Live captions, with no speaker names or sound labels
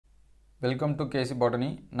Welcome to KC Botany.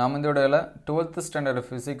 நாம் இந்த வீடியோல 12th standard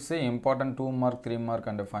physics important 2 mark 3 mark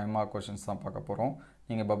and 5 mark questions தான் பார்க்க போறோம்.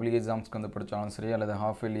 நீங்க பப்ளிக் எக்ஸாம்ஸ்க்கு வந்து படிச்சாலும் சரி அல்லது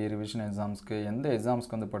half yearly ரிவிஷன் எக்ஸாம்ஸ்க்கு எந்த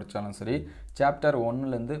எக்ஸாம்ஸ்க்கு வந்து படிச்சாலும் சரி chapter 1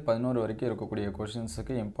 ல இருந்து 11 வரைக்கும் இருக்கக்கூடிய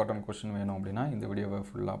क्वेश्चंसக்கு important question வேணும் அப்படினா இந்த வீடியோவை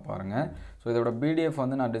ஃபுல்லா பாருங்க. சோ இதோட PDF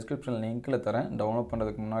வந்து நான் description linkல தரேன். டவுன்லோட்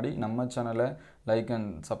பண்றதுக்கு முன்னாடி நம்ம சேனலை லைக்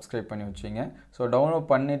அண்ட் சப்ஸ்கிரைப் பண்ணி வச்சீங்க. சோ டவுன்லோட்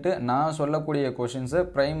பண்ணிட்டு நான் சொல்லக்கூடிய क्वेश्चंस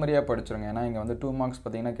பிரைமரியா படிச்சிருங்க. ஏனா இங்க வந்து 2 மார்க்ஸ்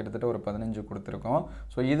பாத்தீங்கன்னா கிட்டத்தட்ட ஒரு 15 கொடுத்திருக்கோம்.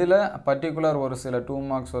 சோ இதுல பர்టిక్యులர் ஒரு சில 2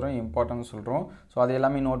 மார்க்ஸ் வரும் இம்பார்ட்டன்ட் சொல்றோம். சோ அது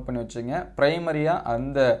எல்லாமே நோட் பண்ணி வச்சீங்க. பிரைமரியா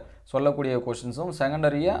அந்த சொல்லக்கூடிய क्वेश्चंसும்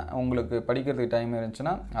செகண்டரியா உங்களுக்கு படிக்கிறதுக்கு டைம்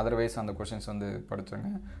இருந்துச்சுனா अदरवाइज அந்த क्वेश्चंस வந்து படிச்சுங்க.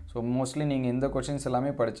 சோ மோஸ்ட்லி நீங்க இந்த क्वेश्चंस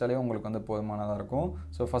எல்லாமே படிச்சாலே உங்களுக்கு வந்து போதுமானதா இருக்கும்.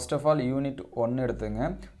 So first of all unit 1 எடுத்துங்க.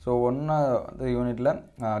 சோ 1வது யூனிட்ல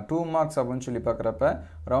 2 மார்க்ஸ் அப்படினு சொல்லி பார்க்கறப்ப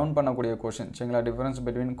ரவுண்ட் பண்ணக்கூடிய क्वेश्चन சரிங்களா difference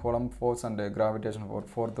between coulomb force and gravitation force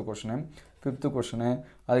fourth question fifth question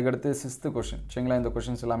அதுக்கு அடுத்து 6th क्वेश्चन சரிங்களா இந்த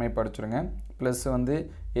क्वेश्चंस எல்லாமே படிச்சிருங்க. ப்ளஸ் வந்து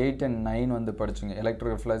 8 and 9 வந்து படிச்சுங்க.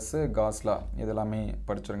 எலக்ட்ரிக் ஃப்ளக்ஸ் காஸ் லா இதெல்லாம்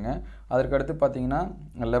படிச்சிருங்க. அதற்கு அடுத்து பாத்தீங்கன்னா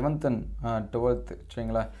 11th and 12th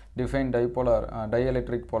சரிங்களா டிஃபைன் டைபோலார்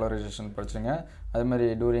dielectric polarization படிச்சிருங்க. அதே மாதிரி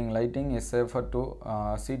during lighting is safer to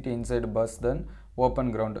sit inside bus than open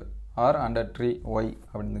ground or under tree why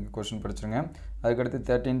அப்படிங்க क्वेश्चन படிச்சிருங்க. அதுக்கு அடுத்து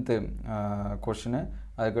 13th क्वेश्चन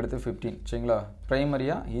அதுக்கு அடுத்து 15 சரிங்களா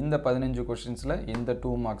பிரைமரியா இந்த 15 क्वेश्चंसல இந்த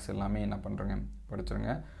 2 மார்க்ஸ் எல்லாமே என்ன பண்றீங்க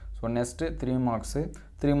படிச்சிருங்க. சோ நெக்ஸ்ட்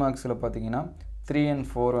 3 மார்க்ஸ்ல பாத்தீங்கன்னா 3 and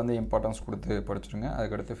 4 வந்து இம்பார்ட்டன்ஸ் கொடுத்து படிச்சிருங்க.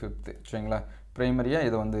 அதுக்கு அடுத்து 5th சரிங்களா பிரைமரியா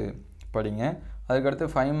இத வந்து படிங்க. அதுக்கு அடுத்து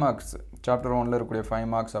 5 மார்க்ஸ் சாப்டர் 1ல இருக்கக்கூடிய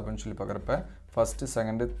 5 மார்க்ஸ் அப்படினு சொல்லி பார்க்கறப்ப ஃபர்ஸ்ட்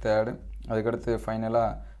செகண்ட் தேர்ட் அதுக்கு அடுத்து ஃபைனலா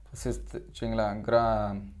 6th சரிங்களா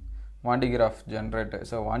வாண்டிகிராஃப் ஜெனரேட்டர்.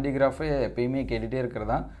 சோ வாண்டிகிராஃப் எப்பயுமே கேட்டிட்டே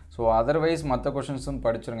இருக்குறதா. சோ अदरवाइज மத்த क्वेश्चंसும்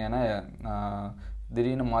படிச்சிருங்க. ஏனா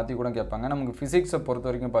திடீர்னு மாத்தி கூட கேட்பாங்க. நமக்கு பிசிக்ஸை பொறுத்த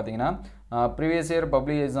வரைக்கும் பாத்தீங்கன்னா previous year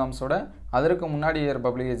பப்ளிக் எக்ஸாம்ஸோட அதற்கு முன்னாடி இயர்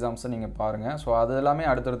பப்ளிக் எக்ஸாம்ஸ் நீங்க பாருங்க. சோ அது எல்லாமே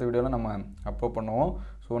அடுத்த வீடியோல நம்ம அப்லோட் பண்ணுவோம்.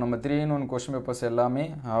 சோ நம்ம 3-in-1 क्वेश्चन பேப்பர்ஸ் எல்லாமே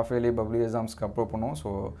half yearly பப்ளிக் எக்ஸாம்ஸ்க்கு அப்லோட் பண்ணுவோம். சோ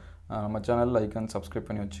நம்ம சேனல் லைக் அண்ட் சப்ஸ்கிரைப்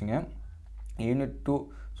பண்ணி வச்சுங்க. யூனிட் 2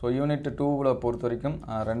 சோ யூனிட் 2ல பொறுத்த வரைக்கும்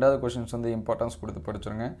ரெண்டாவது क्वेश्चंस வந்து இம்பார்ட்டன்ஸ் கொடுத்து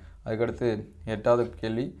படிச்சிருங்க. அதுக்கு அடுத்து 8வது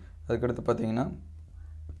கேள்வி அதுக்கு அடுத்து பாத்தீங்கன்னா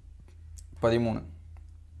 13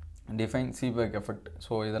 define seebeck effect.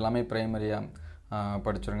 சோ இதெல்லாம் பிரைமரியா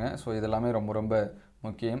படிச்சிருங்க. சோ இதெல்லாம் ரொம்ப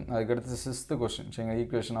முக்கியம். அதுக்கு அடுத்து 6th क्वेश्चन சரிங்க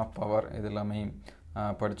ஈக்குவேஷன் ஆஃப் பவர் இதெல்லாம்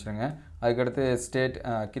படிச்சிருங்க. அதுக்கு அடுத்து state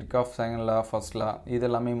Kirchhoff second law first லா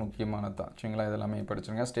இதெல்லாம் முக்கியமானது சரிங்களா இதெல்லாம்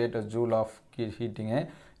படிச்சிருங்க. ஸ்டேட் ஜூல் ஆஃப் ஹீட்டிங்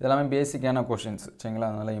இதெல்லாம் பேசிக்கான क्वेश्चंस சரிங்களா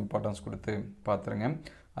அதனால இம்பார்ட்டன்ஸ் கொடுத்து பாத்துருங்க.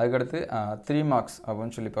 அதுக்கு அடுத்து 3 மார்க்ஸ்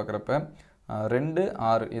அப்படினு சொல்லி பார்க்கறப்ப 2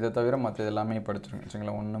 6 இத தவிர மத்த எல்லாமே படிச்சிருங்க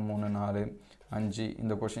சரிங்களா 1 3 4 5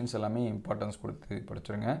 இந்த क्वेश्चंस எல்லாமே இம்பார்ட்டன்ஸ் கொடுத்து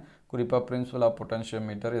படிச்சிருங்க. குறிப்பா பிரின்சிபல் ஆஃப்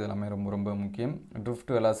பொட்டன்ஷியோமீட்டர் இதெல்லாம் ரொம்ப முக்கியம்.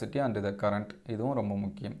 Drift velocity and the current இதுவும் ரொம்ப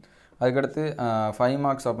முக்கியம். அதுக்கு அடுத்து 5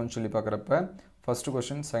 மார்க்ஸ் அப்படினு சொல்லி பார்க்கறப்ப first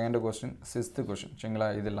question second question 6th question சரிங்களா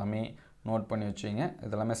இதெல்லாம் நோட் பண்ணி வச்சீங்க.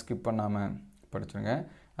 இதெல்லாம் ஸ்கிப் பண்ணாம படிச்சிருங்க.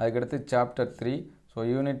 அதுக்கு அடுத்து சாப்டர் 3 சோ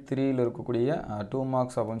யூனிட் 3ல இருக்கக்கூடிய 2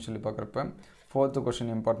 மார்க்ஸ் அப்படினு சொல்லி பார்க்கறப்ப 4th क्वेश्चन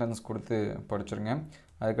இம்பார்ட்டன்ஸ் கொடுத்து படிச்சிருங்க.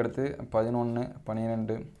 அதுக்கு அடுத்து 11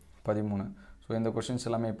 12 13 சோ இந்த क्वेश्चंस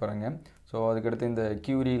எல்லாமே பாருங்க. சோ அதுக்கு அடுத்து இந்த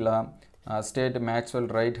Curie law state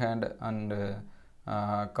Maxwell right hand and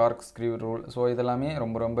Garg screw rule so இதெல்லாம்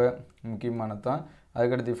ரொம்ப முக்கியமானது.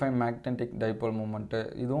 அதுக்கு அடுத்து define magnetic dipole moment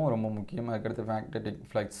இதுவும் ரொம்ப முக்கியம். அதுக்கு அடுத்து magnetic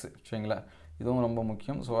flux சரிங்களா இதுவும் ரொம்ப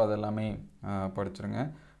முக்கியம். சோ அதெல்லாம் படிச்சிருங்க.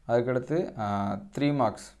 அதுக்கு அடுத்து 3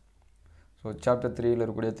 மார்க்ஸ் சோ சாப்டர் 3ல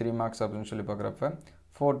இருக்கக்கூடிய 3 மார்க்ஸ் அப்படினு சொல்லி பார்க்கறப்ப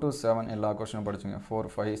 4 to 7 எல்லா क्वेश्चन படிச்சுங்க.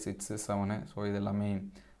 4 5 6 7 சோ இதெல்லாம்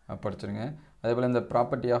படிச்சிருங்க. அதேபோல இந்த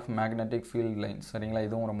property of magnetic field line சரிங்களா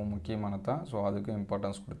இதுவும் ரொம்ப முக்கியமானது. சோ அதுக்கு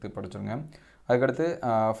இம்பார்ட்டன்ஸ் கொடுத்து படிச்சிருங்க. அதுக்கு அடுத்து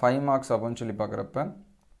 5 மார்க்ஸ் அப்படினு சொல்லி பார்க்கறப்ப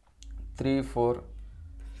 3 4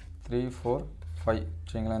 5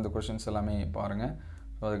 சரிங்களா இந்த क्वेश्चंस எல்லாமே பாருங்க.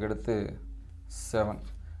 சோ அதுக்கு அடுத்து 7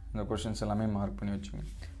 இந்த क्वेश्चंस எல்லாமே மார்க் பண்ணி வச்சுங்க.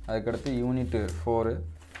 அதுக்கு அடுத்து யூனிட் 4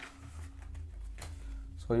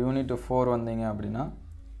 சோ யூனிட் 4 வந்தீங்க அப்படினா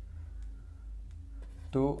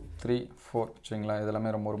 2 3 4 சரிங்களா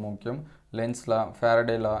இதெல்லாம் ரொம்ப முக்கியம். லென்ஸ் லா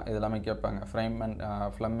ஃபாரடே லா இதெல்லாம் கேட்பாங்க.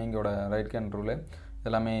 ஃப்ளெமிங்கோட ரைட் ஹேண்ட் ரூல்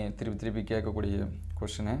இதெல்லாம் திருப்பி கேட்கக்கூடிய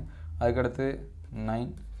क्वेश्चन. அதுக்கு அடுத்து 9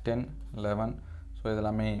 10 11 சோ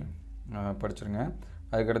இதெல்லாம் படிச்சிருங்க.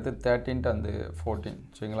 அதுக்கு அடுத்து 13th and 14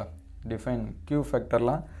 சரிங்களா டிஃபைன் Q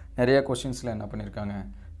ஃபேக்டர்லாம் நிறைய क्वेश्चंसல என்ன பண்ணிருக்காங்க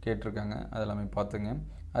கேட்டிருக்காங்க அதெல்லாம் பாத்துங்க.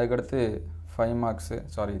 அதுக்கு அடுத்து 5 மார்க்ஸ்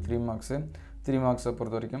 3 மார்க்ஸை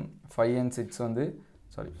பொறுத்த வரைக்கும் 5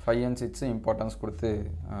 and 6 இம்பார்ட்டன்ஸ் கொடுத்து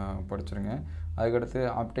படிச்சிருங்க. அதுக்கு அடுத்து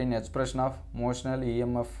obtain expression of motional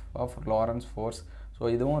EMF of Lorentz force. So so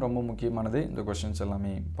இதுவும் ரொம்ப முக்கியமானது. இந்த கொஷின்ஸ்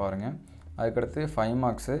எல்லாமே பாருங்கள். அதுக்கடுத்து 5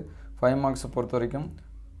 மார்க்ஸு. 5 மார்க்ஸை பொறுத்த வரைக்கும்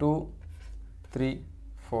 2, 3,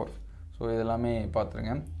 4. ஸோ இதெல்லாமே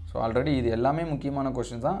பார்த்துருங்க. ஸோ ஆல்ரெடி இது எல்லாமே முக்கியமான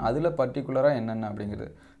கொஷின்ஸ் தான். அதில் பர்டிகுலராக என்னென்ன அப்படிங்கிறது.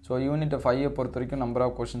 ஸோ யூனிட் 5 பொறுத்த வரைக்கும் நம்பர்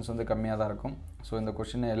ஆஃப் கொஷின்ஸ் வந்து கம்மியாக தான் இருக்கும். ஸோ இந்த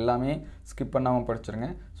கொஷினை எல்லாமே ஸ்கிப் பண்ணாமல் படிச்சிருங்க.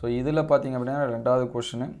 ஸோ இதில் பார்த்திங்க அப்படின்னா 2வது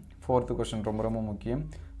கொஷின் 4th கொஷின் ரொம்ப ரொம்ப முக்கியம்.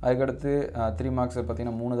 அதுக்கடுத்து 3 மார்க்ஸை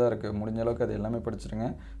பார்த்திங்கன்னா 3 தான் இருக்குது. முடிஞ்ச அளவுக்கு அது எல்லாமே படிச்சிருங்க.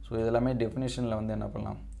 ஸோ இதெல்லாமே டெஃபினிஷனில் வந்து என்ன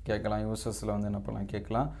பண்ணலாம் கேட்கலாம், யூசஸில் வந்து என்ன பண்ணலாம்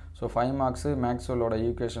கேட்கலாம். ஸோ 5 மார்க்ஸு மேக்ஸ்வெல்லோட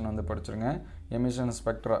ஈக்குவேஷன் வந்து படிச்சிருங்க. எமிஷன்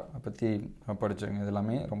ஸ்பெக்ட்ரா பற்றி படிச்சிருங்க. இது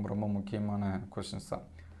எல்லாமே ரொம்ப ரொம்ப முக்கியமான கொஷின்ஸ் தான்.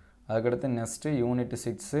 அதுக்கடுத்து நெக்ஸ்ட்டு யூனிட்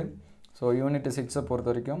 6. ஸோ யூனிட் 6 பொறுத்த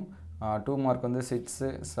வரைக்கும் 2 மார்க் வந்து 6,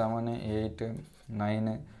 7, 8,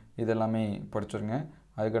 9 இதெல்லாமே படிச்சிருங்க.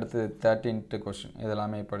 அதுக்கடுத்து 13th கொஷின்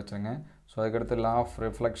இதெல்லாமே படிச்சிருங்க. ஸோ அதுக்கடுத்து லா ஆஃப்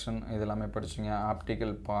ரிஃப்ளெக்ஷன் இதெல்லாமே படிச்சிங்க.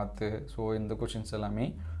 ஆப்டிக்கல் பாத்து. ஸோ இந்த கொஷின்ஸ் எல்லாமே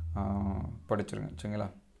படிச்சிருங்க சரிங்களா.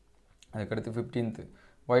 அதுக்கடுத்து 15th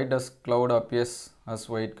ஒய் டஸ் cloud appears as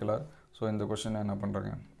white color. So இந்த கொஷினை என்ன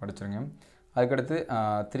பண்ணுறாங்க படிச்சிருங்க. அதுக்கடுத்து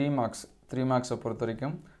 3 மார்க்ஸ். 3 மார்க்ஸை பொறுத்த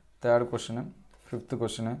வரைக்கும் 3rd கொஷினு 5th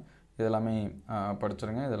கொஷினு இதெல்லாமே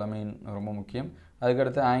படிச்சிருங்க. இதெல்லாமே ரொம்ப முக்கியம்.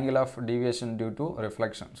 அதுக்கடுத்து angle of deviation due to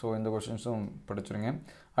reflection. So இந்த கொஷின்ஸும் படிச்சிருங்க.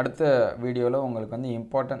 அடுத்த வீடியோவில் உங்களுக்கு வந்து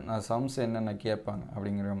இம்பார்ட்டன்ட் சம்ஸ் என்னென்ன கேட்பாங்க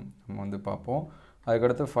அப்படிங்கிற நம்ம வந்து பார்ப்போம்.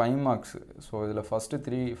 அதுக்கடுத்து 5 மார்க்ஸ். ஸோ இதில் ஃபஸ்ட்டு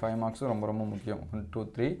 5 மார்க்ஸும் ரொம்ப ரொம்ப முக்கியம். 1, 2,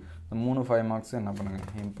 3 இந்த 3 5 மார்க்ஸும் என்ன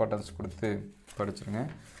பண்ணுங்கள் இம்பார்ட்டன்ஸ் கொடுத்து படிச்சிருங்க.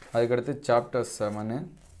 அதுக்கடுத்து சாப்டர் 7.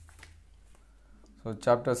 ஸோ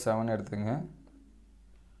சாப்டர் 7 எடுத்துங்க.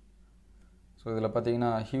 ஸோ இதில் பார்த்தீங்கன்னா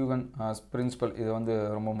ஹியூகன் பிரின்சிபல் இது வந்து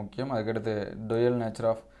ரொம்ப முக்கியம். அதுக்கடுத்து டொயல் நேச்சர்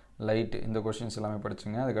ஆஃப் லைட் இந்த கொஷின்ஸ் எல்லாமே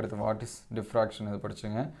படிச்சுங்க. அதுக்கடுத்து வாட் இஸ் டிஃப்ராக்ஷன் இது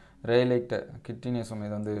படிச்சுங்க. ரேலைட் கிட்டினிசம்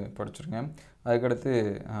இது வந்து படிச்சுருங்க. அதுக்கடுத்து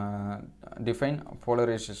டிஃபைன்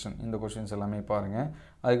போலரைசேஷன் இந்த கொஷின்ஸ் எல்லாமே பாருங்கள்.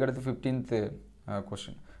 அதுக்கடுத்து 15th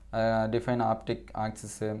question define optic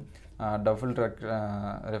axis double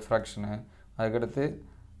ரெஃப்ராக்ஷனு. அதுக்கடுத்து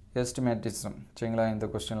எஸ்டிமேட்டிசம் சரிங்களா. இந்த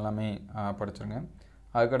கொஸ்டின் எல்லாமே படிச்சுருங்க.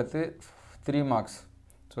 அதுக்கடுத்து 3 மார்க்ஸ்.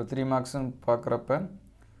 ஸோ 3 மார்க்ஸ்ன்னு பார்க்குறப்ப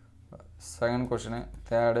 2nd கொஷினு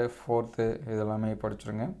 3rd 4th இதெல்லாமே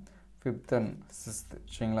படிச்சுருங்க. 5th and 6th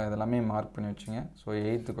சரிங்களா. இதெல்லாமே மார்க் பண்ணி வச்சுங்க. ஸோ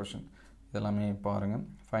 8th கொஷின் இதெல்லாமே பாருங்கள்.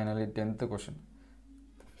 ஃபைனலி 10th கொஷின்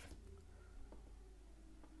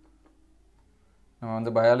நம்ம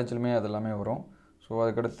வந்து பயாலஜிலுமே அதெல்லாமே வரும். ஸோ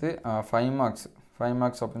அதுக்கடுத்து 5 மார்க்ஸ். 5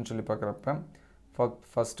 மார்க்ஸ் அப்படின்னு சொல்லி பார்க்குறப்ப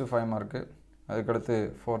ஃபஸ்ட்டு 5 மார்க்கு. அதுக்கடுத்து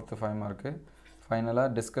 4th 5 மார்க்கு. ஃபைனலாக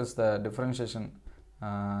discuss the differentiation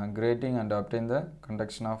grating and obtained the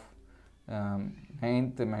conduction of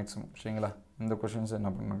 9th maximum சரிங்களா. இந்த கொஷின்ஸ் என்ன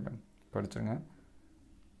பண்ணுங்க படிச்சுருங்க.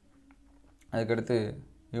 அதுக்கடுத்து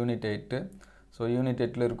யூனிட் 8. ஸோ யூனிட்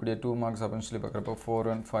 8ல் இருக்கக்கூடிய 2 மார்க்ஸ் அப்படின்னு சொல்லி பார்க்குறப்போ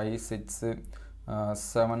 4 and 5, 6,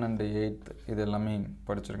 7 and 8 இது எல்லாமே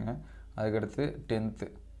படிச்சுருங்க. அதுக்கடுத்து 10th.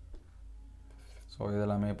 ஸோ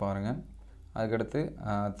இதெல்லாமே பாருங்கள். அதுக்கடுத்து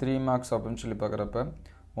 3 மார்க்ஸ் அப்படின்னு சொல்லி பார்க்குறப்ப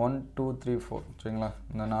 1, 2, 3, 4 சரிங்களா.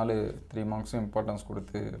 இந்த 3 மார்க்ஸும் இம்பார்ட்டன்ஸ்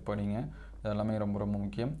கொடுத்து படிங்க. இதெல்லாமே ரொம்ப ரொம்ப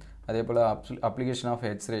முக்கியம். அதே போல் அப்ளிகேஷன் ஆஃப்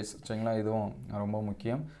எக்ஸ்ரேஸ் சரிங்களா. இதுவும் ரொம்ப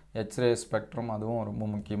முக்கியம். எக்ஸ்ரே ஸ்பெக்ட்ரம் அதுவும் ரொம்ப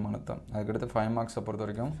முக்கியமானது தான். அதுக்கடுத்து 5 மார்க்ஸை பொறுத்த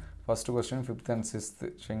வரைக்கும் first question 5th and 6th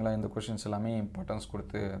சரிங்களா. இந்த கொஷின்ஸ் எல்லாமே இம்பார்ட்டன்ஸ்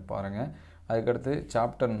கொடுத்து பாருங்கள். அதுக்கடுத்து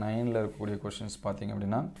சாப்டர் 9ல் இருக்கக்கூடிய கொஷின்ஸ் பார்த்திங்க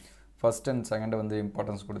அப்படின்னா 1st and 2nd வந்து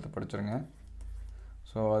இம்பார்ட்டன்ஸ் கொடுத்து படிச்சுருங்க.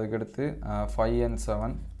 ஸோ அதுக்கடுத்து 5 and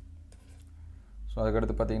 7. ஸோ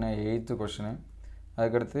அதுக்கடுத்து பார்த்திங்கன்னா 8th கொஷினு.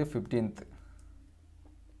 அதுக்கடுத்து 15th.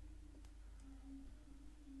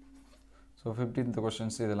 ஸோ 15th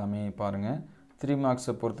கொஷின்ஸ் இதெல்லாமே பாருங்கள். 3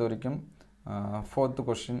 மார்க்ஸை பொறுத்த வரைக்கும் 4th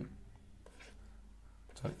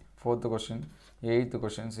கொஷின் 8th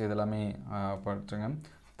கொஷின்ஸ் இதெல்லாமே படிச்சுங்க.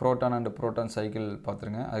 ப்ரோட்டான் அண்ட் ப்ரோட்டான் சைக்கிள்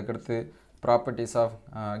பார்த்துருங்க. அதுக்கடுத்து ப்ராப்பர்ட்டிஸ் ஆஃப்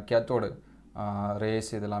கேத்தோடு ரேஸ்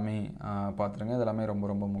இதெல்லாமே பார்த்துருங்க. இதெல்லாமே ரொம்ப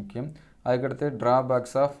ரொம்ப முக்கியம். அதுக்கடுத்து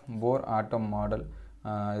drawbacks of bore atom model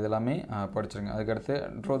இதெல்லாமே படிச்சுருங்க. அதுக்கடுத்து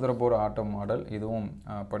ட்ரோதர போர் ஆட்டம் மாடல் இதுவும்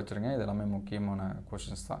படிச்சுருங்க. இதெல்லாமே முக்கியமான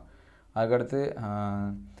கொஷின்ஸ் தான். அதுக்கடுத்து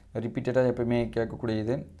ரிப்பீட்டடாக எப்போயுமே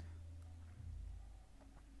கேட்கக்கூடியது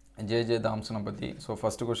ஜே தாம்சனை பற்றி. ஸோ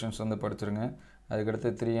ஃபஸ்ட்டு கொஷின்ஸ் வந்து படிச்சுருங்க. அதுக்கடுத்து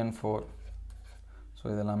 3 and 4. ஸோ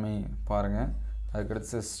இதெல்லாமே பாருங்கள்.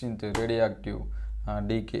 அதுக்கடுத்து 16th ரேடியோ ஆக்டிவ்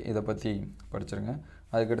டிகே இதை பற்றி படிச்சுருங்க.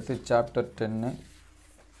 அதுக்கடுத்து சாப்டர் 10.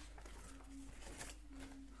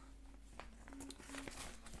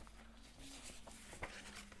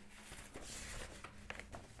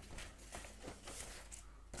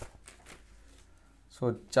 ஸோ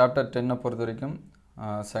சாப்டர் 10 பொறுத்த வரைக்கும்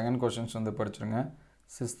 2nd கொஷின்ஸ் வந்து படிச்சுருங்க.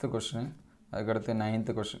 6th question. அதுக்கடுத்து 9th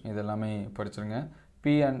கொஷின் இதெல்லாமே படிச்சுருங்க.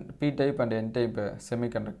 B type and N type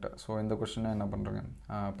semiconductor. So இந்த கொஷினை என்ன பண்ணுறங்க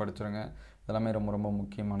படிச்சுருங்க. இதெல்லாமே ரொம்ப ரொம்ப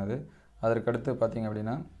முக்கியமானது. அதற்கடுத்து பார்த்திங்க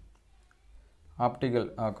அப்படின்னா ஆப்டிக்கல்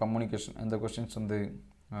கம்யூனிகேஷன் இந்த கொஷின்ஸ் வந்து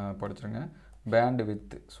படிச்சிருங்க. பேண்ட்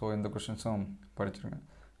வித் ஸோ இந்த கொஷின்ஸும் படிச்சிருங்க.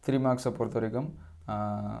 3 மார்க்ஸை பொறுத்த வரைக்கும்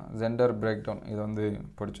ஜெண்டர் பிரேக் டவுன் இது வந்து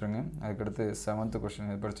படிச்சிருங்க. அதுக்கடுத்து 7th கொஷின்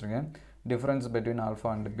இது படிச்சிருங்க. Difference between alpha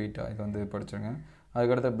and beta இது வந்து படிச்சிருங்க.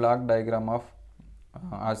 அதுக்கடுத்து block diagram of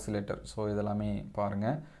oscillator so இதெல்லாமே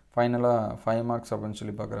பாருங்கள். ஃபைனலாக 5 மார்க்ஸ் அப்படின்னு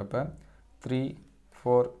சொல்லி பார்க்குறப்ப 3,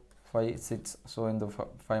 4, 5, 6 ஸோ இந்த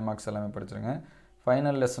 5 மார்க்ஸ் எல்லாமே படிச்சிருங்க.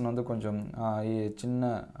 ஃபைனல் லெசன் வந்து கொஞ்சம் சின்ன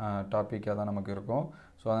டாப்பிக்காக தான் நமக்கு இருக்கும்.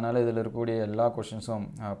 ஸோ அதனால் இதில் இருக்கக்கூடிய எல்லா கொஷின்ஸும்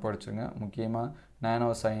படிச்சுருங்க. முக்கியமாக நேனோ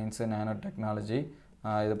சயின்ஸு, நேனோ டெக்னாலஜி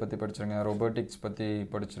இதை பற்றி படிச்சுருங்க. ரொபோட்டிக்ஸ் பற்றி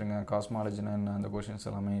படிச்சுருங்க. காஸ்மாலஜின்னு என்ன அந்த கொஷின்ஸ்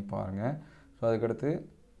எல்லாமே பாருங்கள். ஸோ அதுக்கடுத்து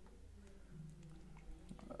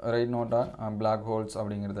ரைட் நோட்டா பிளாக் ஹோல்ஸ்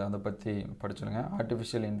அப்படிங்கிறது அதை பற்றி படிச்சுருங்க.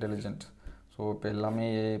 ஆர்டிஃபிஷியல் இன்டெலிஜென்ட் ஸோ இப்போ எல்லாமே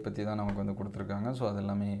ஏஐ பற்றி தான் நமக்கு வந்து கொடுத்துருக்காங்க. ஸோ அது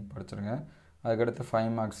எல்லாமே படிச்சுருங்க. அதுக்கடுத்து 5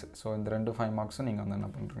 மார்க்ஸ் ஸோ இந்த 5 மார்க்ஸும் நீங்கள் வந்து என்ன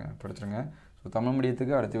பண்ணுறீங்க படிச்சுருங்க. ஸோ தமிழ்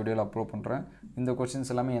மீடியத்துக்கு அடுத்த வீடியோவில் அப்லோட் பண்ணுறேன். இந்த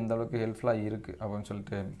கொஷின்ஸ் எல்லாமே எந்த அளவுக்கு ஹெல்ப்ஃபுல்லாக இருக்குது அப்படின்னு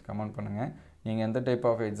சொல்லிட்டு கமெண்ட் பண்ணுங்கள். நீங்கள் எந்த டைப்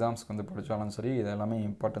ஆஃப் எக்ஸாம்ஸ்க்கு வந்து படித்தாலும் சரி இது எல்லாமே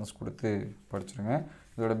இம்பார்ட்டன்ஸ் கொடுத்து படிச்சுருங்க.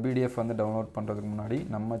 இதோட பிடிஎஃப் வந்து டவுன்லோட் பண்ணுறதுக்கு முன்னாடி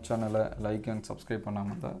நம்ம சேனலை லைக் அண்ட் சப்ஸ்கிரைப்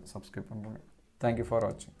பண்ணாமல் தான் சப்ஸ்கிரைப் பண்ணுறேங்க. தேங்க்யூ ஃபார்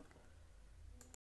வாட்சிங்.